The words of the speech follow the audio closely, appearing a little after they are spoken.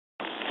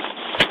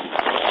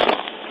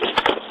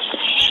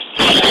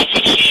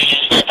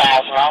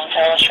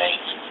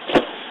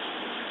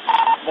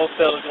Most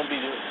fellas gonna be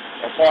the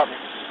apartment.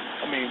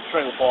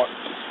 Trailer park.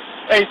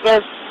 Hey,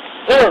 sir.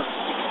 Sir.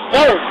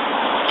 Sir.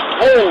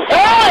 Oh.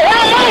 Hey,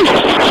 hey, hey!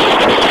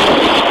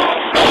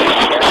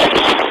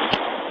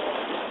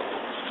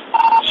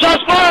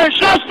 Shots fired!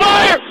 Shots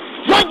fired!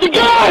 Drop the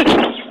gun!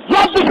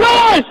 Drop the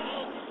gun!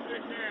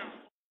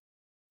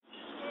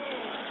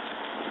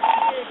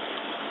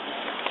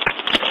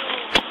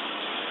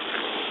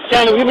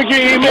 Cannon, let me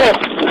get your email.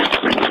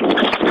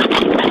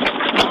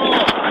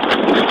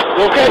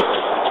 You okay?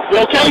 You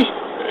okay?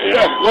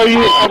 Yeah. Where you?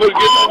 I was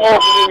getting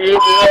off and you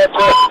hit me out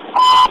there.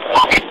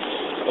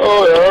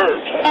 Oh, it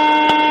hurts.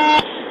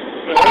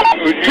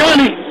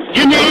 Johnny,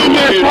 give me your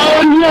email.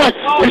 All you want.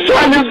 It's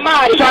trying to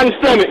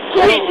stomach.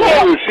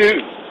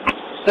 Shoot.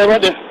 Stay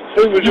right there.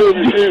 Who was doing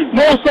the shooting?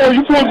 No, sir,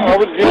 you put me. I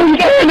was getting I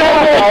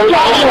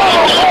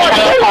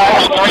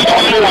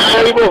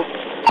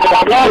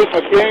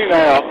came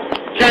out.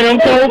 Kenny, I'm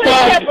so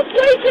sorry.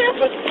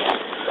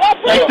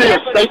 Stay still.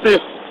 Stay still.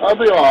 I'll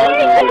be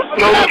alright.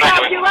 No,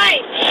 you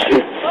ain't.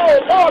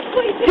 Oh, Lord,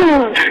 please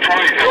help us.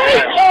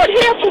 Please, Lord,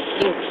 help us.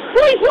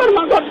 Please, what am I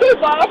going to do,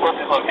 Bob?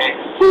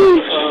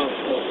 Please.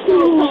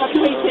 Oh, Lord,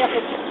 please help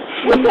us.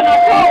 What can I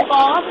call,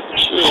 Bob?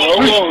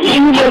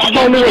 You must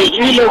go on the way.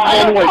 You must go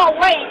on the way. Oh,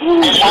 wait.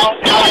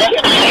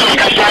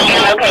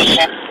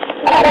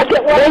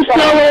 One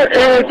seller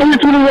and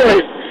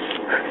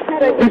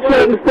 321. He's sitting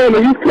in the center.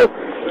 He's cooked.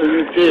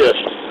 Yes.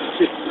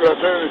 Right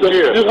there in the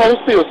chair. Just hold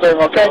still, sir,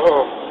 okay?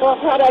 Well,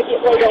 how'd I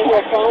get right on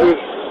your phone?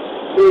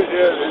 Who's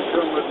that? It's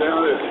coming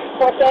down there.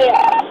 What's that?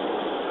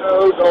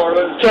 Oh,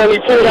 darling.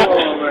 Charlie, pull it out.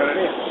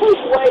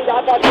 Please wait,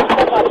 I got to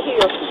come out here.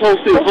 Hold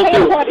still, hold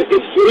still.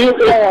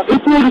 He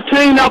pulled the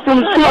chain out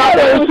from the truck.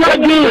 It's not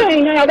good.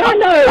 I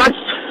know.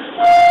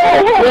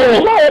 Oh,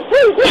 Lord,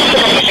 please.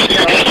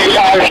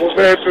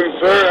 Veteran,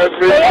 sir. That's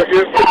me. I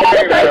get the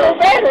chain out.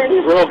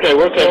 We're okay,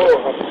 we're okay.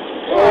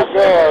 Oh,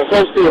 God.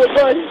 Hold still.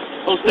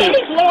 Hold still.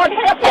 Please, Lord,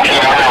 help us.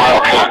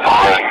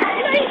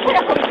 Please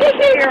help us. Get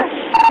here.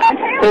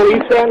 Oh,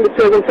 he's trying to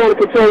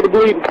control the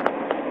bleeding.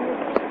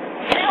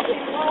 Help him,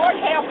 Lord,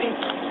 help him.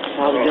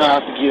 Father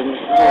God, forgive me.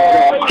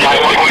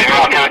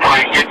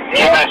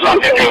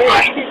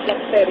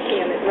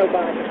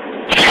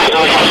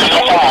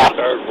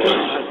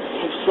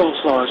 I'm so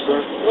sorry, sir.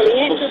 Well, he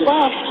ain't your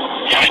boss.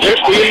 The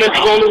EMS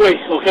is on the way,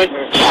 okay?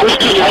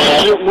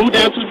 Move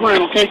down to the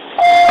ground, okay?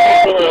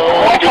 Stay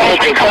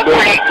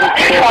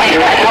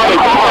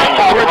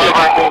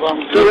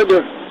right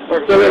there.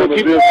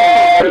 Keep it.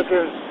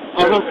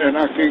 And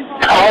I keep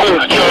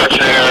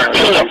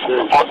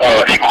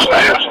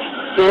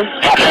Sir?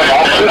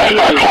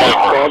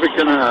 Bobby,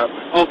 can I have?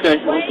 Okay.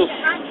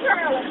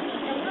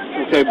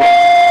 Okay, Bob.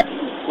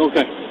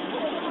 Okay.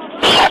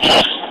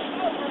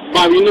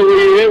 Bob, you know where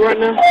you're at right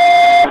now?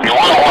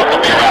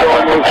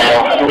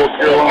 North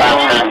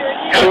Carolina.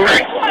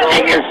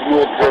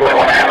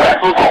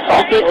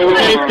 Okay.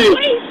 Stay still.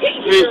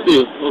 Stay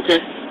still, okay?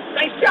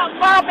 They shot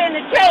Bob in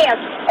the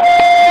chest.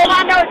 Oh, I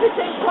know it's in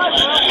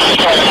close.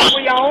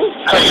 We on.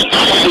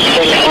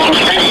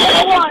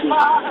 One,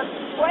 Bob.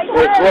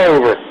 We're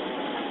Clover.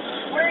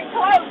 We're in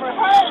Clover.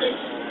 Hurry.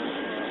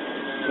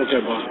 Okay,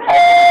 Bob.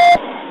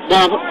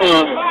 Bob,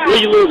 where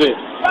you live at?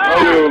 I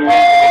live in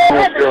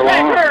North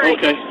Carolina.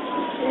 Okay.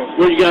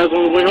 Were you guys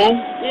on the way home?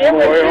 Yeah, On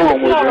the way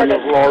home, we're in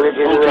Florida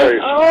to the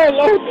race. Oh,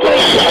 Lord,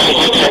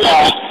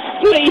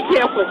 please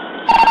help us.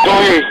 Go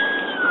ahead.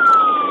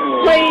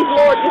 Please,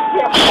 Lord, just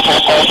help us.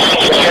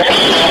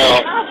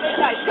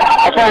 I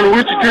found it.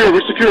 We're secure.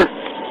 We're secure.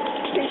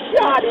 He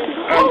shot him.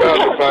 I'm about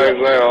to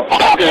phase out.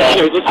 Okay,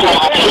 let's go.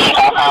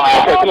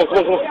 Okay,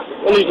 come on.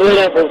 I need to lay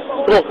down for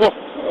Come on.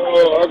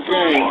 Oh, I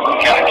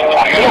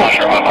can't.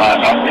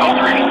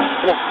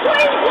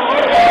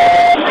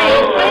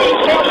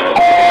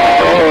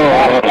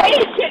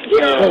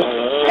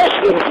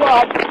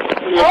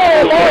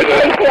 Oh, Lord,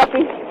 please help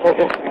him.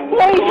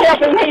 Please help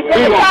him. He's going to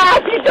die.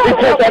 He don't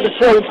help him.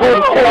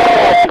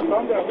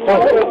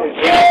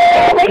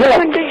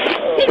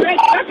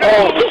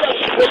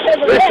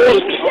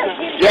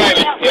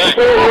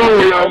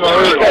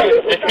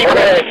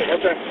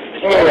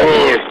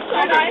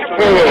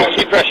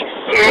 Keep pressure.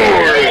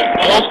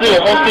 Hold still.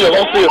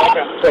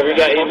 So we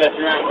got EMS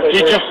around. He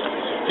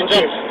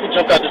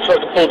jumped out the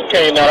truck and pulled the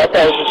cane out. I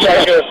thought it was a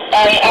shotgun.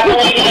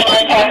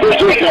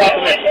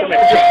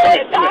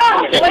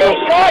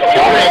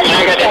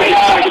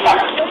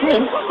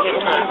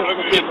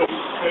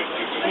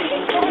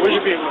 Where's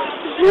your vehicle?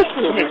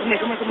 Come here.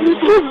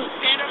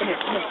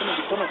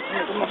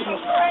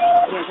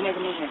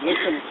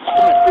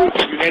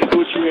 You had to do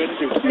what you had to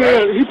do.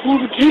 Man, he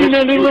pulled the cane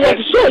out and it looked like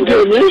a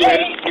shotgun, man.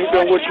 You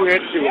done what you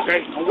had to do, okay?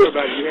 Don't worry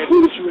about it. You had to do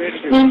what you had to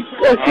do.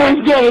 That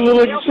cane gun looked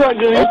like a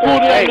shotgun. He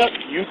pulled it out.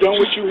 You done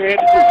what you had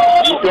to do.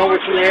 You done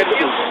what you had to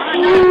do.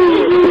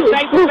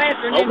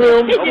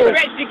 He's just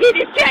ready to get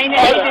his chain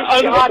and he just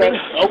shot him.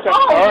 Okay,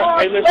 all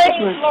right. Hey,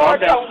 listen. Calm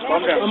down.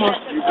 Come on.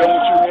 You done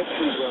what you had to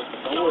do, bro.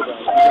 Don't worry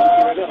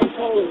about it. I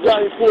told him,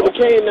 Johnny pulled the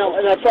cane out,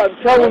 and I tried to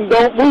tell him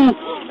don't move.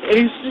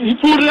 he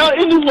pulled it out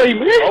anyway,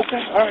 man.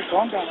 Okay, all right,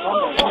 calm down.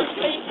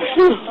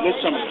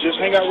 Listen, just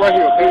hang out right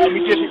here, okay? Let me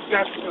get you.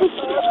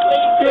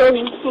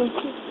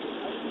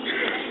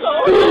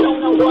 Lord, I don't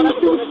know what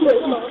I'm going to do,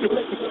 Lord.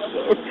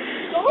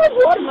 Lord,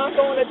 what am I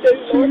going to do,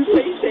 Lord?